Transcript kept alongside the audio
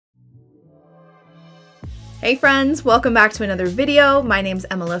Hey friends, welcome back to another video. My name's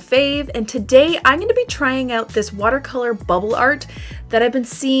Emma LaFave, and today I'm going to be trying out this watercolor bubble art that I've been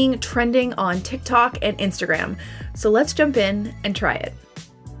seeing trending on TikTok and Instagram. So let's jump in and try it.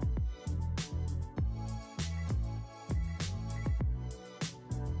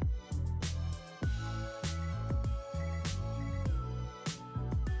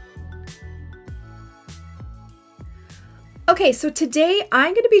 Okay, so today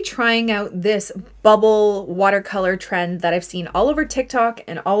I'm going to be trying out this bubble watercolor trend that I've seen all over TikTok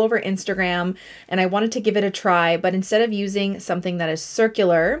and all over Instagram, and I wanted to give it a try, but instead of using something that is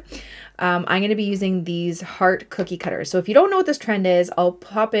circular, I'm going to be using these heart cookie cutters. So if you don't know what this trend is, I'll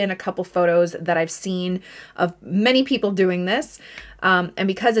pop in a couple photos that I've seen of many people doing this, and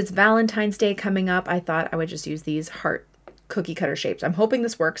because it's Valentine's Day coming up, I thought I would just use these heart cookie cutter shapes. I'm hoping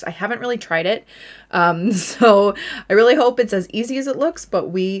this works. I haven't really tried it, so I really hope it's as easy as it looks,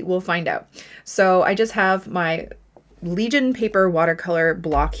 but we will find out. So I just have my Legion paper watercolor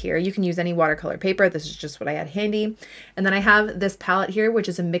block here. You can use any watercolor paper. This is just what I had handy. And then I have this palette here, which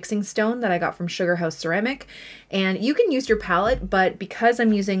is a mixing stone that I got from Sugar House Ceramic. And you can use your palette, but because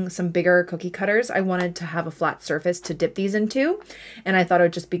I'm using some bigger cookie cutters, I wanted to have a flat surface to dip these into. And I thought it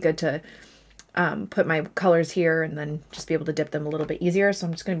would just be good to put my colors here and then just be able to dip them a little bit easier. So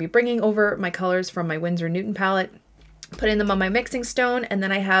I'm just going to be bringing over my colors from my Winsor Newton palette, putting them on my mixing stone, and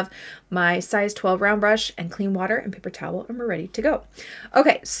then I have my size 12 round brush and clean water and paper towel, and we're ready to go.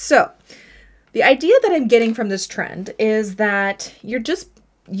 Okay, so the idea that I'm getting from this trend is that you're just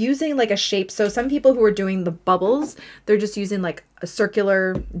using like a shape. So some people who are doing the bubbles, they're just using like a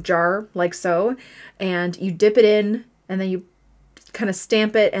circular jar like so, and you dip it in and then you kind of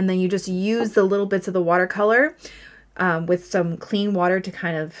stamp it, and then you just use the little bits of the watercolor with some clean water to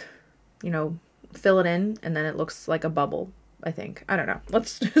kind of, you know, fill it in, and then it looks like a bubble, I think. I don't know.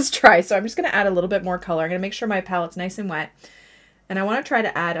 Let's just try. So I'm just going to add a little bit more color. I'm going to make sure my palette's nice and wet, and I want to try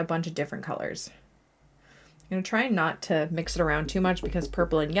to add a bunch of different colors. I'm going to try not to mix it around too much because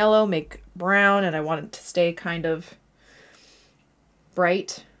purple and yellow make brown, and I want it to stay kind of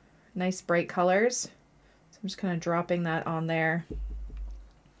bright, nice bright colors. I'm just kind of dropping that on there.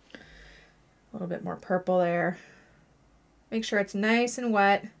 A little bit more purple there. Make sure it's nice and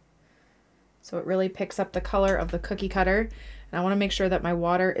wet so it really picks up the color of the cookie cutter. And I want to make sure that my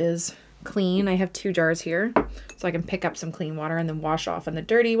water is clean. I have 2 jars here so I can pick up some clean water and then wash off on the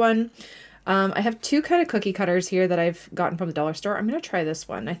dirty one. I have 2 kind of cookie cutters here that I've gotten from the dollar store. I'm going to try this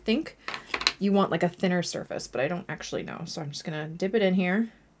one. I think you want like a thinner surface, but I don't actually know. So I'm just going to dip it in here.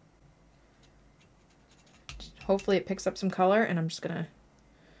 Hopefully it picks up some color, and I'm just going to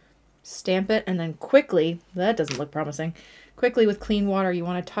stamp it, and then quickly, that doesn't look promising, quickly with clean water, you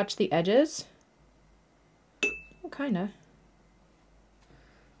want to touch the edges. Oh, kind of.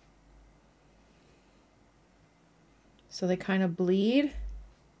 So they kind of bleed.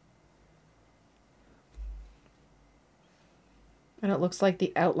 And it looks like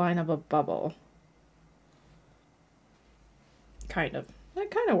the outline of a bubble. Kind of. That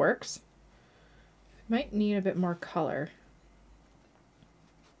kind of works. Might need a bit more color.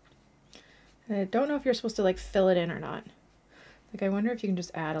 I don't know if you're supposed to like fill it in or not. Like I wonder if you can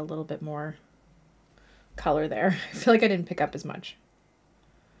just add a little bit more color there. I feel like I didn't pick up as much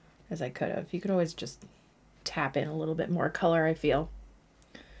as I could have. You could always just tap in a little bit more color, I feel.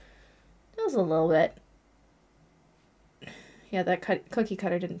 Just a little bit. Yeah, that cookie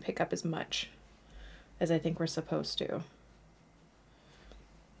cutter didn't pick up as much as I think we're supposed to.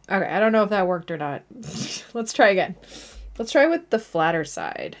 Okay, I don't know if that worked or not. Let's try again. Let's try with the flatter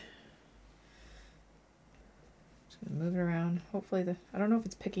side. Just gonna move it around. Hopefully I don't know if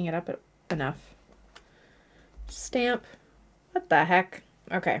it's picking it up enough. Stamp. What the heck?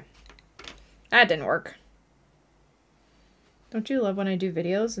 Okay. That didn't work. Don't you love when I do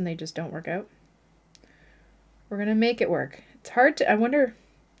videos and they just don't work out? We're gonna make it work. It's hard to, I wonder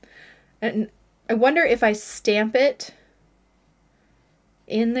if I stamp it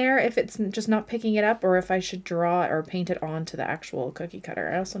in there, if it's just not picking it up, or if I should draw or paint it onto the actual cookie cutter.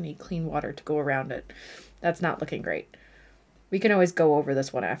 I also need clean water to go around it. That's not looking great. We can always go over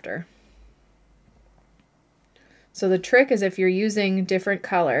this one after. So the trick is if you're using different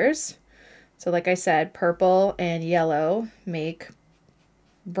colors, so like I said, purple and yellow make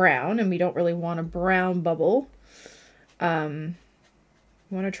brown, and we don't really want a brown bubble. We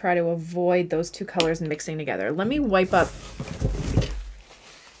want to try to avoid those 2 colors mixing together. Let me wipe up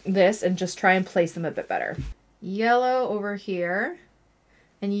this and just try and place them a bit better. Yellow over here,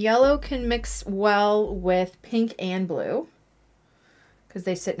 and yellow can mix well with pink and blue because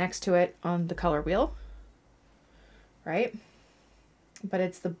they sit next to it on the color wheel, right? but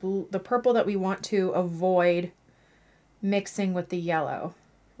it's the purple that we want to avoid mixing with the yellow,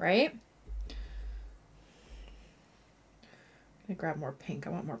 right? I'm gonna grab more pink. I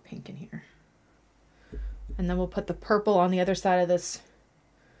want more pink in here. And then we'll put the purple on the other side of this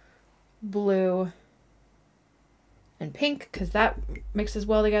blue and pink because that mixes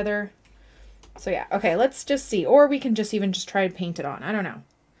well together. So yeah, okay, let's just see. Or we can just even just try to paint it on. I don't know.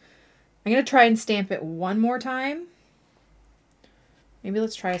 I'm going to try and stamp it one more time. Maybe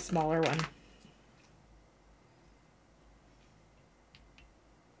let's try a smaller one.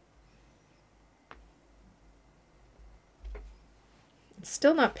 It's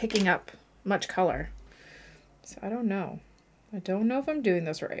still not picking up much color. So I don't know. I don't know if I'm doing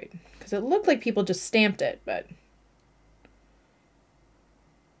this right. Because it looked like people just stamped it, but...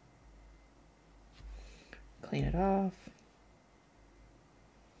 Clean it off.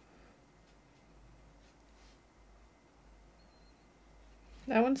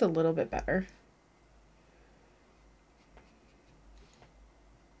 That one's a little bit better.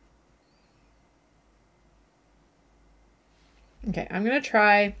 Okay, I'm going to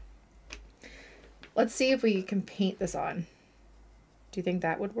try... Let's see if we can paint this on. Do you think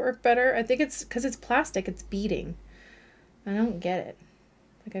that would work better? I think it's because it's plastic, it's beading. I don't get it.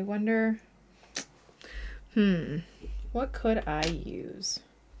 Like, I wonder... What could I use?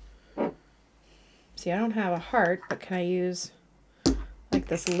 See, I don't have a heart, but can I use like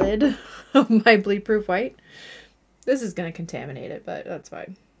this lid of my bleed-proof white? This is going to contaminate it, but that's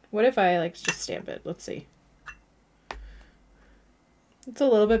fine. What if I like just stamp it? Let's see. It's a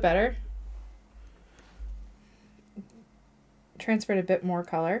little bit better. Transferred a bit more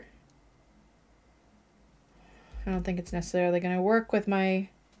color. I don't think it's necessarily going to work with my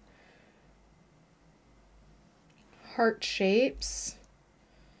heart shapes.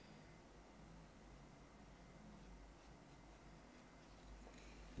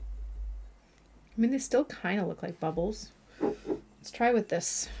 I mean, they still kind of look like bubbles. Let's try with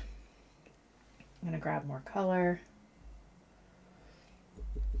this. I'm going to grab more color.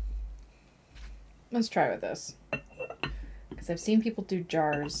 Let's try with this. Because I've seen people do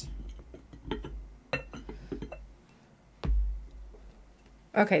jars.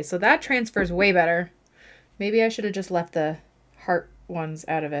 Okay, so that transfers way better. Maybe I should have just left the heart ones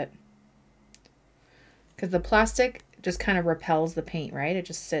out of it. Because the plastic just kind of repels the paint, right? It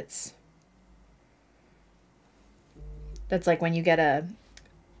just sits. That's like when you get a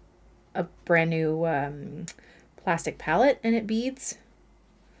brand new plastic palette and it beads.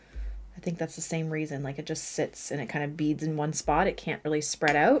 I think that's the same reason. Like it just sits and it kind of beads in one spot. It can't really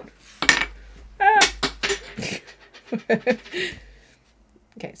spread out. Ah!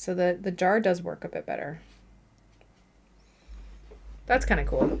 Okay, so the jar does work a bit better. That's kind of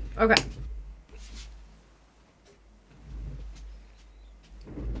cool. Okay.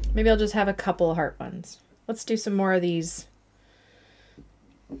 Maybe I'll just have a couple heart ones. Let's do some more of these.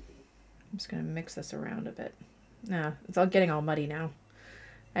 I'm just going to mix this around a bit. Nah, it's all getting all muddy now.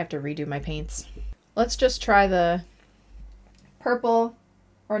 I have to redo my paints. Let's just try the purple,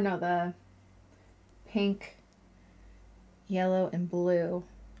 or no, the pink, yellow, and blue.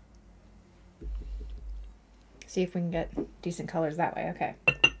 See if we can get decent colors that way. Okay.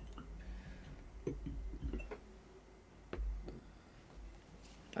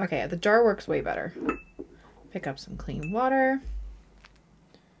 Okay, the jar works way better. Pick up some clean water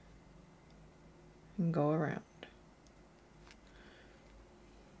and go around.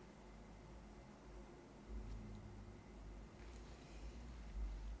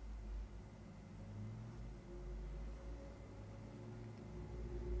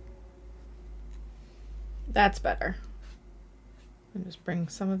 That's better. And just bring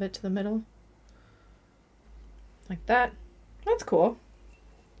some of it to the middle. Like that. That's cool.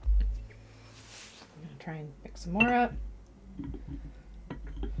 I'm going to try and pick some more up.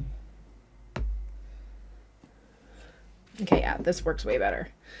 Okay, yeah, this works way better.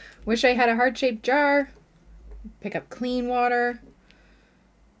 Wish I had a heart-shaped jar. Pick up clean water.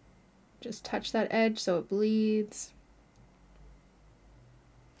 Just touch that edge so it bleeds.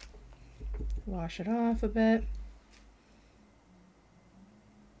 Wash it off a bit.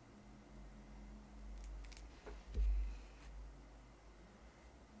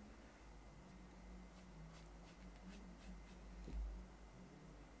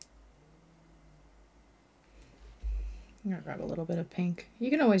 I'm gonna grab a little bit of pink. You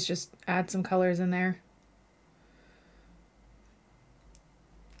can always just add some colors in there.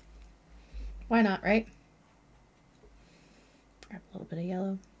 Why not, right? Grab a little bit of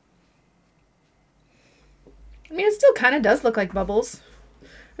yellow. I mean, it still kind of does look like bubbles.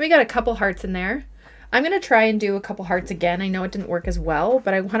 We got a couple hearts in there. I'm going to try and do a couple hearts again. I know it didn't work as well,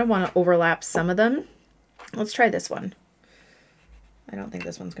 but I kind of want to overlap some of them. Let's try this one. I don't think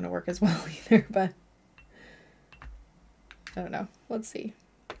this one's going to work as well either, but I don't know. Let's see.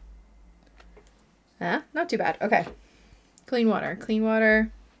 Not too bad. Okay. Clean water. Clean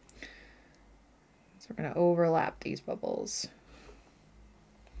water. So we're going to overlap these bubbles.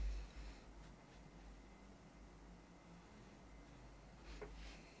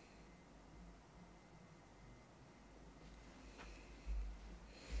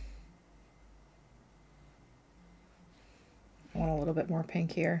 I want a little bit more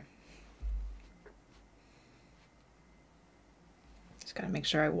pink here. Just got to make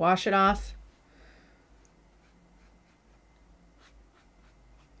sure I wash it off.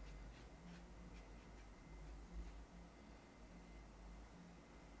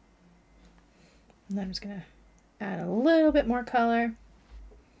 And then I'm just going to add a little bit more color.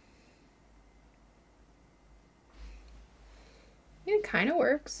 It kind of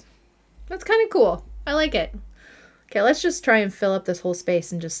works. That's kind of cool. I like it. Okay, let's just try and fill up this whole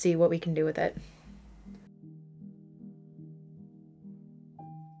space and just see what we can do with it.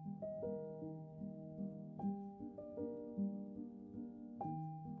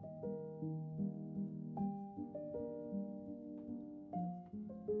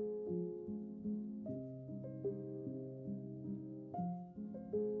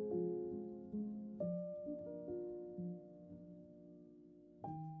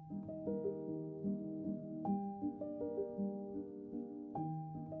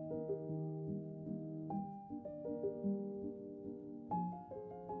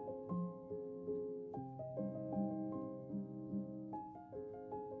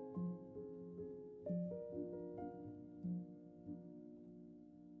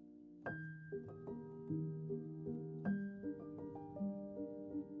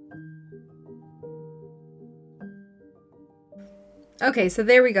 Okay, so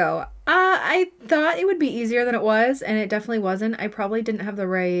there we go. I thought it would be easier than it was, and it definitely wasn't. I probably didn't have the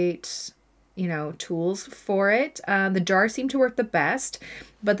right, you know, tools for it. The jar seemed to work the best,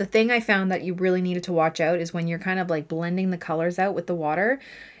 but the thing I found that you really needed to watch out is when you're kind of like blending the colors out with the water.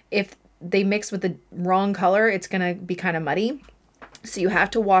 If they mix with the wrong color, it's gonna be kind of muddy. So you have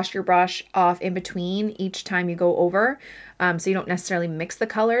to wash your brush off in between each time you go over. So you don't necessarily mix the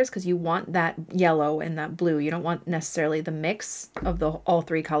colors because you want that yellow and that blue. You don't want necessarily the mix of the all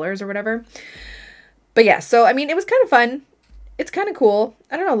three colors or whatever. But yeah, so I mean, it was kind of fun. It's kind of cool.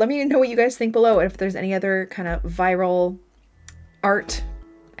 I don't know. Let me know what you guys think below. If there's any other kind of viral art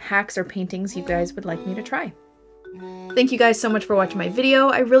hacks or paintings you guys would like me to try. Thank you guys so much for watching my video.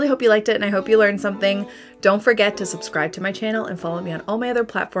 I really hope you liked it and I hope you learned something. Don't forget to subscribe to my channel and follow me on all my other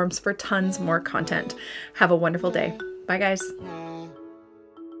platforms for tons more content. Have a wonderful day. Bye guys.